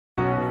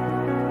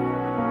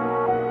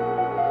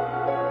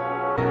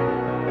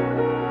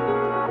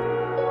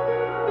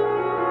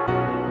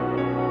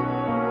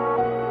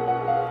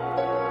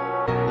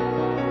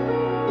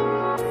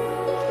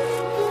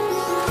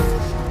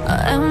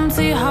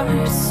Empty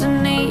hearts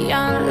and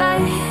neon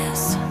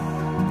lights,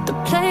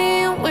 they're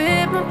playing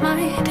with my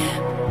mind.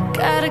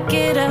 Gotta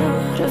get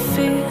out of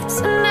here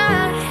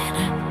tonight.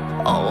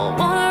 Oh, I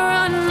wanna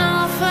run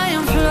off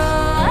and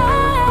fly,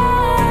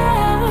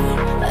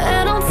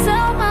 and I'll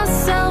tell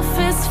myself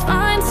it's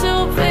fine to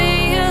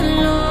be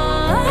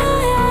alone,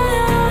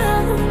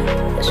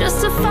 just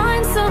to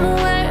find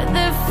somewhere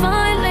that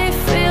finally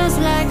feels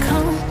like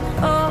home.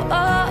 Oh,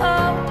 oh,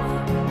 oh.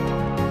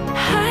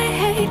 I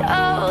hate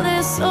all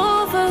this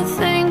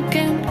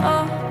overthinking.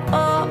 Oh,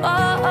 oh,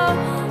 oh, oh.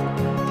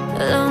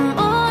 The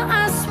more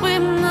I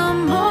swim, the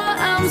more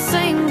I'm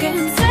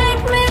sinking.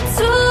 Take me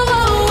to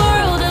a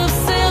world of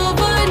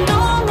silver.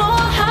 No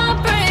more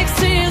heartbreaks,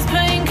 tears,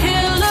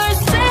 painkillers.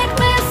 Take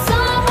me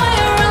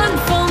somewhere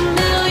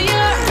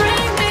unfamiliar.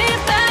 Bring me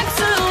back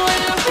to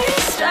where we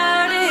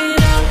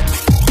started out.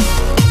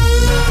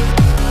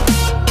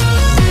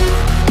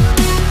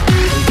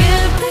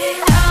 Get me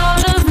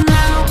out of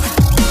now,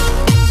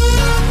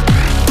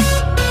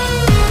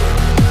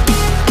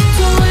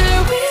 to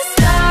where we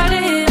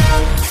started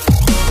out.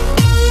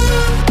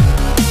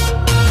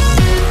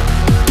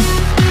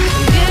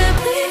 Get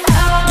me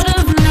out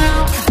of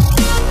now,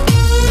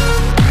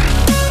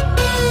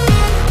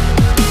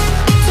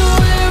 to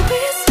where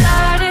we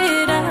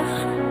started out.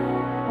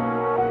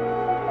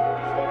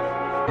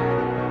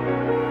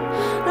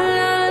 La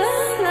la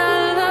la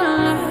la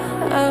la,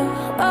 oh,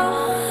 oh.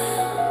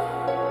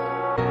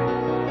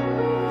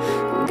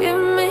 Get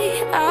me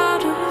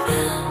out of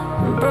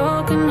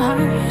broken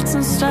hearts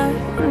and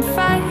starting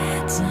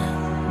fights,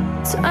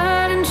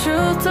 turning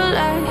truth to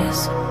lies.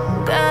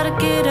 Gotta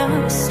get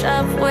up,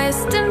 stop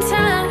wasting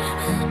time.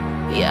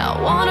 Yeah, I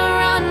wanna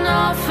run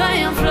off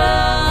and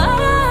fly,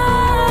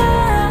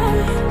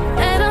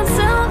 and I'll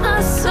tell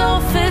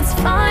myself it's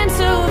fine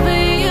to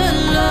be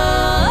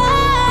alone,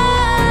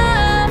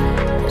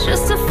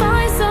 just to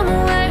find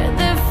somewhere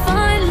that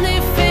finally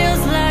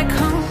feels like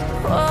home.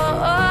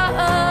 Oh,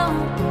 oh, oh.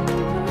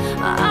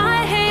 I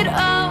hate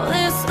all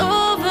this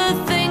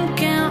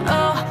overthinking.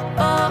 Oh,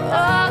 oh,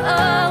 oh,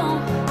 oh.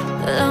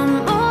 The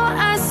more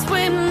I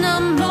swim, the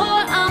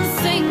more I'm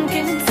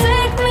sinking.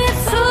 Take me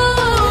to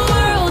a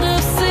world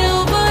of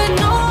silver.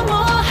 No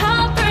more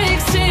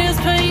heartbreaks, tears,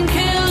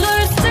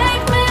 painkillers.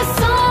 Take me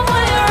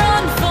somewhere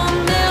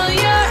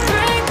unfamiliar.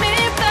 Bring me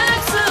back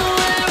to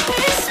where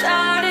we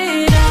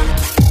started out.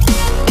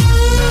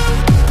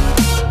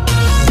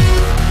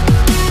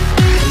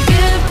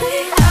 Get me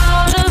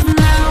out of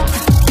now,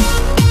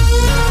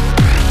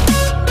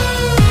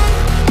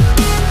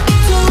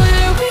 to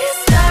where we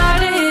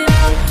started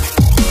out.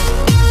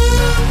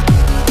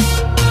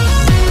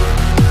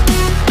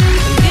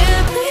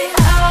 Get me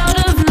out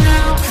of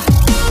now,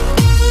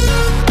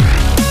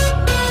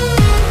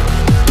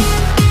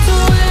 to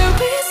where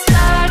we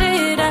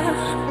started out.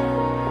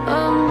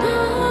 Oh no,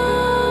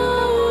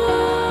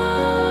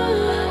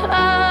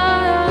 oh,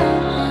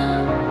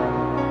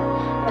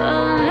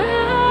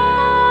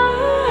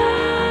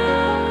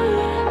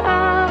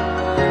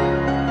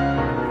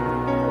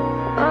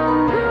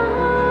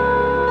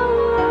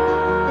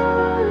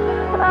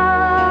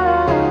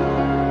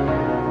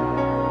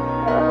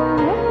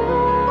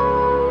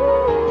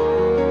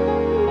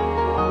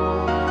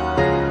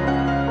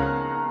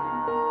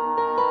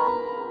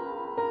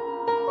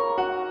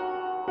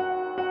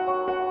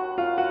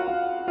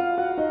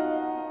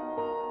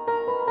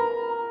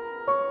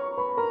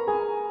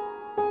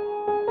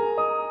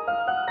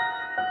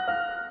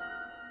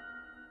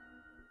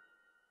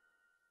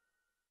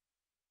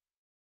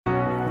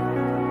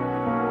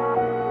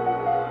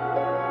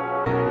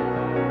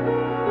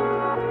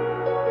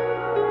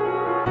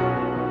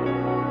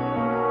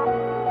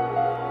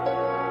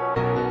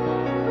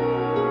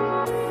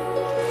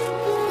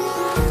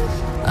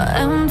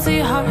 empty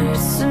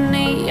hearts and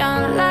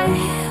neon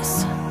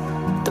lights,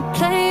 they're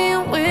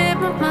playing with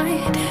my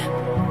mind.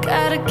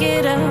 Gotta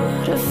get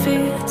out of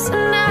here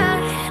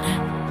tonight.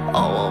 Oh,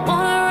 I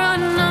wanna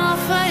run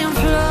off and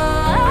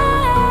fly,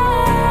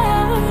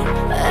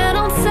 and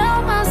I'll tell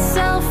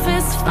myself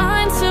it's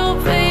fine to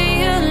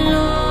be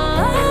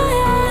alone,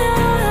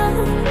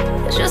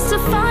 just to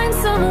find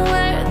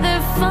somewhere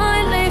that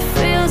finally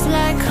feels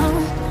like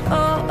home.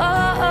 Oh,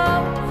 oh,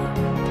 oh.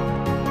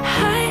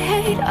 I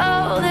hate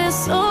all this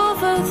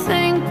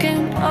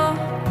overthinking. Oh,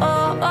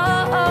 oh,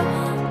 oh, oh.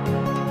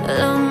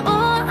 The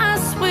more I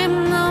swim,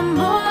 the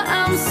more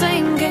I'm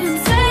sinking.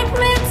 Take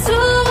me to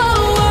a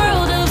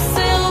world of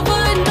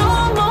silver.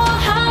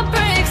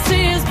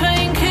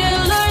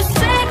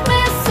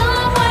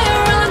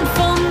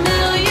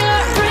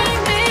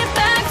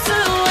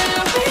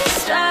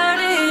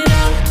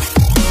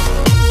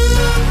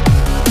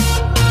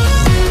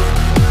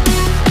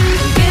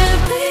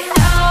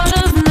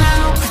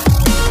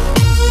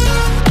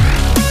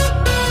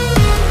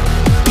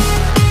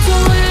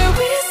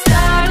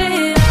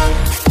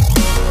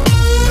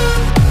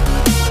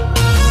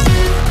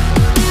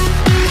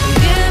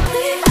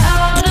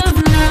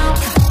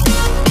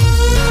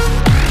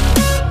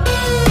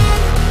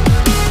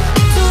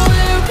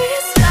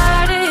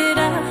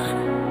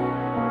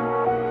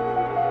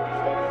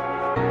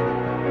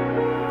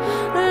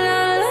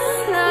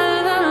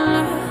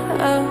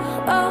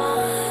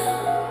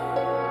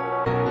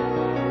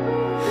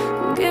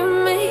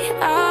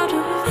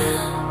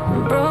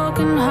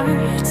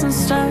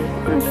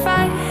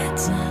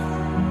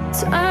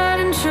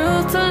 turning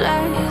truth to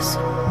lies.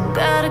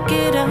 Gotta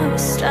get up,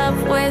 stop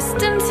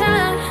wasting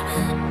time.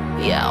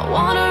 Yeah, I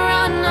wanna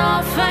run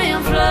off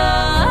and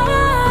fly.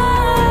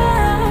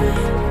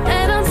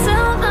 And I'll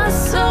tell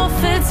myself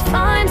it's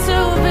fine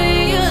to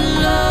be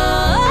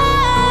alone,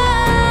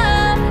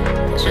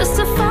 just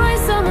to find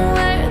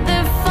somewhere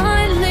that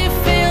finally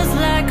feels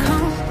like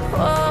home. Oh,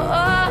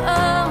 oh,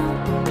 oh.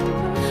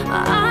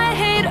 I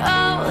hate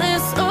all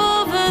this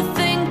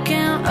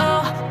overthinking.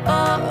 Oh,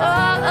 oh,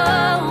 oh,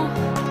 oh.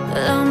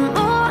 The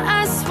more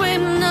I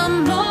swim, the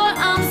more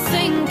I'm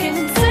sinking.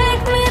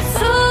 Take me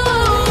to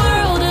a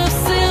world of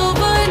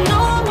silver.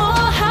 No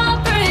more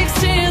heartbreaks,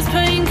 tears,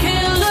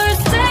 painkillers.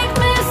 Take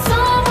me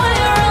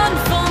somewhere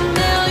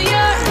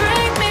unfamiliar.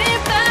 Bring me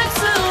back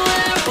to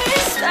where we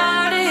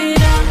started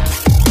out.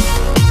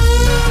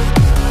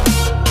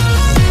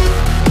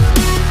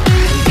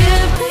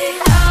 Get me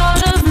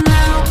out of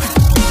now,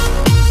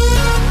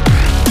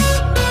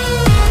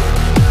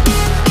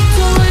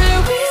 to where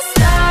we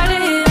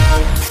started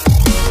out.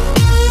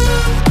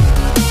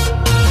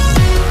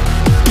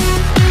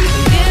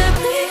 Get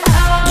me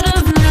out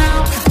of now,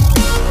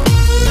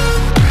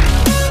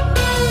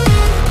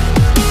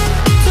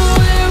 to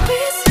where we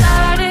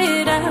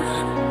started out.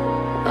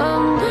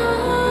 Oh no,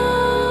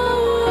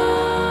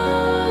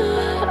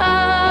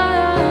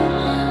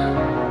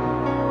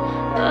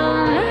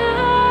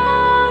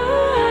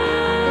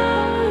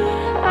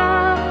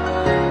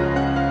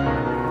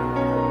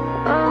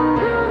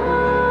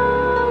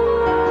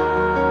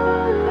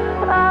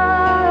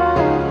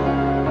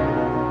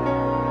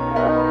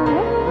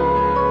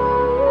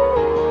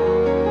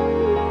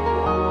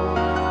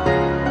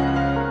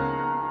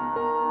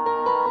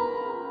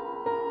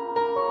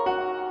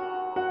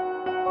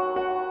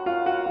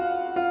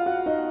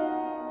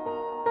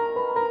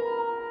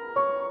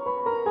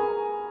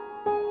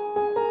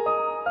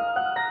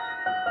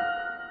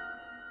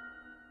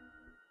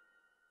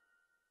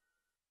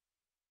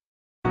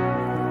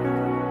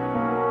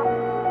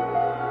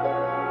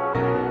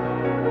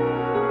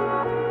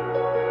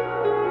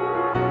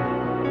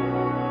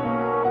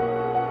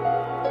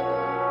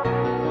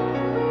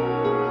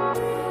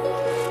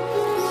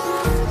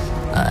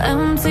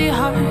 empty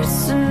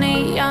hearts and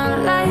neon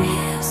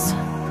lights,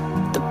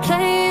 they're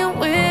playing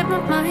with my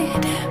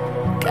mind.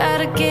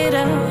 Gotta get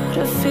out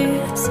of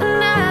here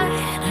tonight.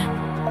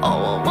 Oh,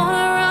 I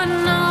wanna run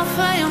off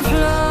and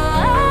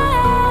fly.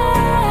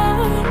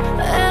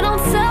 And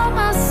I'll tell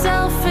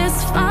myself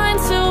it's fine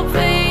to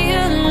be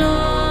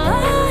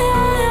alone,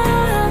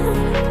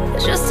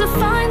 just to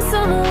find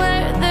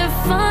somewhere that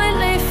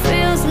finally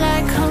feels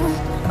like home.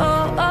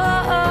 Oh,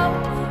 oh, oh.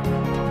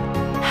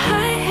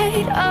 I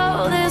hate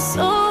all this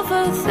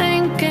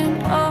overthinking.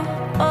 Oh,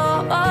 oh,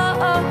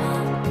 oh, oh.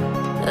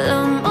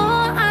 The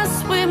more I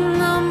swim,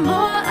 the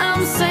more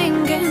I'm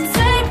sinking.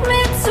 Take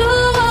me to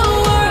a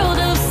world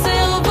of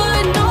silver.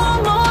 No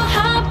more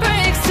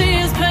heartbreaks,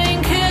 tears,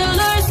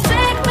 painkillers.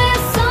 Take me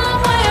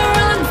somewhere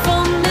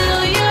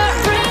unfamiliar.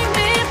 Bring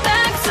me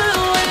back to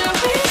where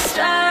we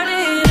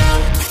started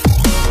out.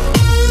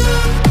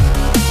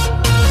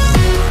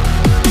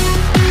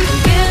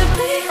 Get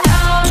me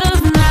out of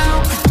now,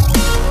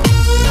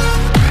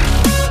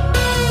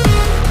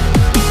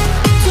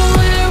 to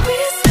where we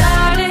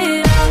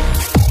started out.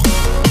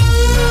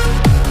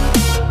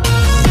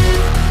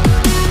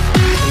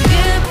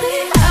 Get me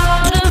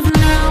out of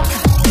now,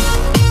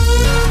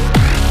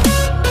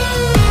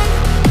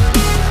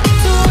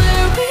 to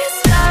where we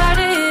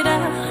started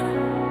out.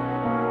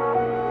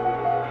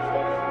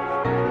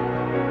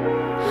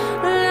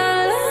 La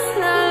la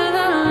la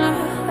la la,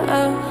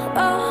 oh,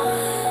 oh.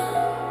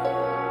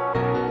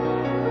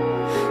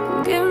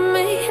 Get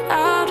me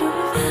out of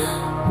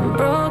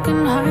broken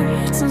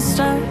hearts and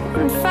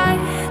starting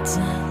fights,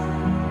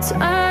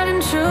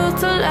 turning truth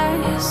to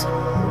lies.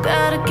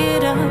 Gotta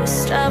get up,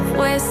 stop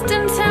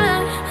wasting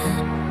time.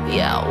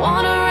 Yeah, I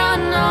wanna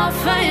run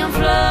off and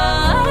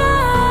fly.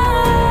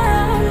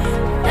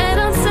 And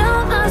I'll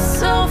tell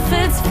myself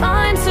it's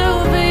fine to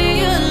be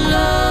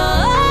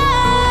alone,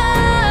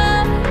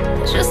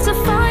 just to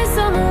find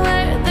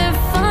somewhere that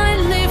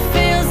finally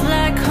feels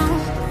like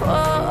home.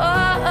 Oh,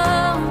 oh,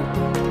 oh.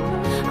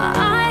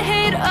 I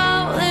hate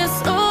all this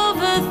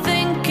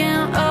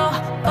overthinking. Oh,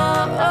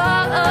 oh,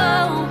 oh,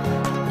 oh.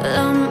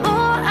 The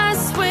more I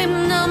swim,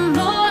 the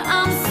more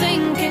I'm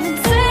sinking.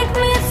 Take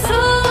me to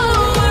a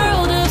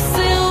world of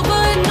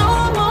silver. No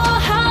more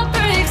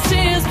heartbreaks,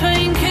 tears,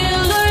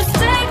 painkillers.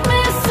 Take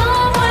me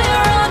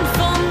somewhere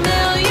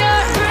unfamiliar.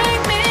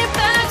 Bring me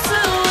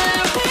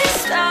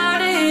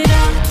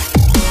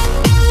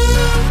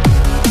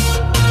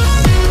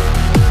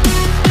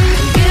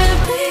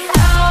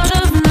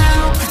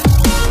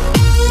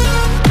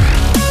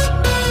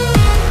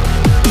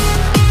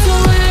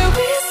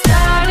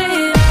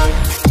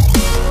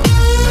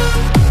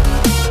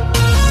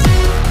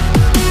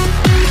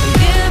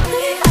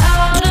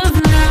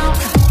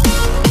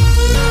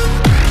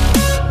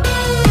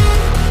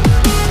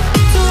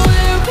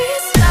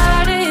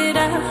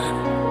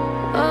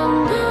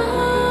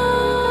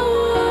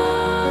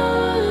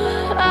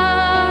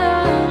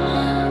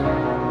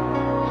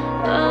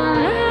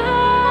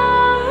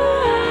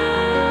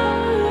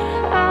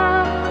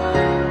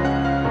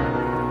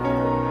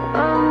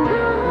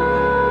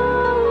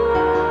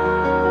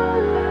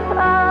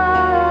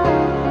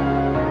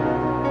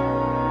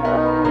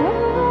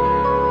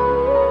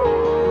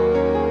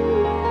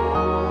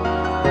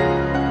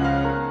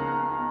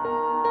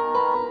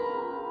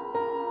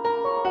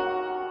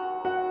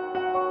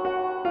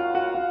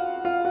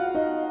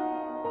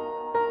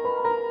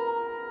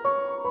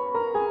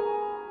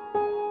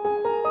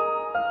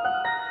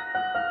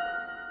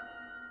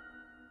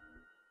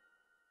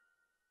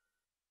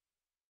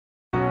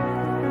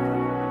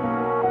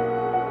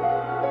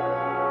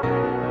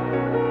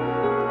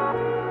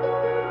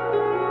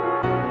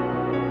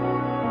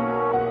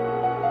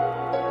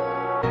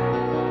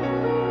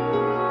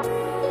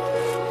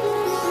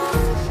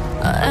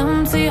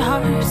Empty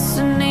hearts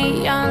and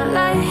neon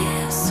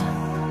lights,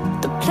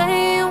 they're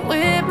playing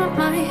with my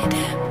mind.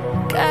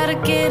 Gotta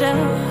get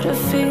out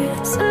of here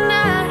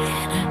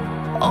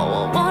tonight.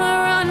 Oh, I want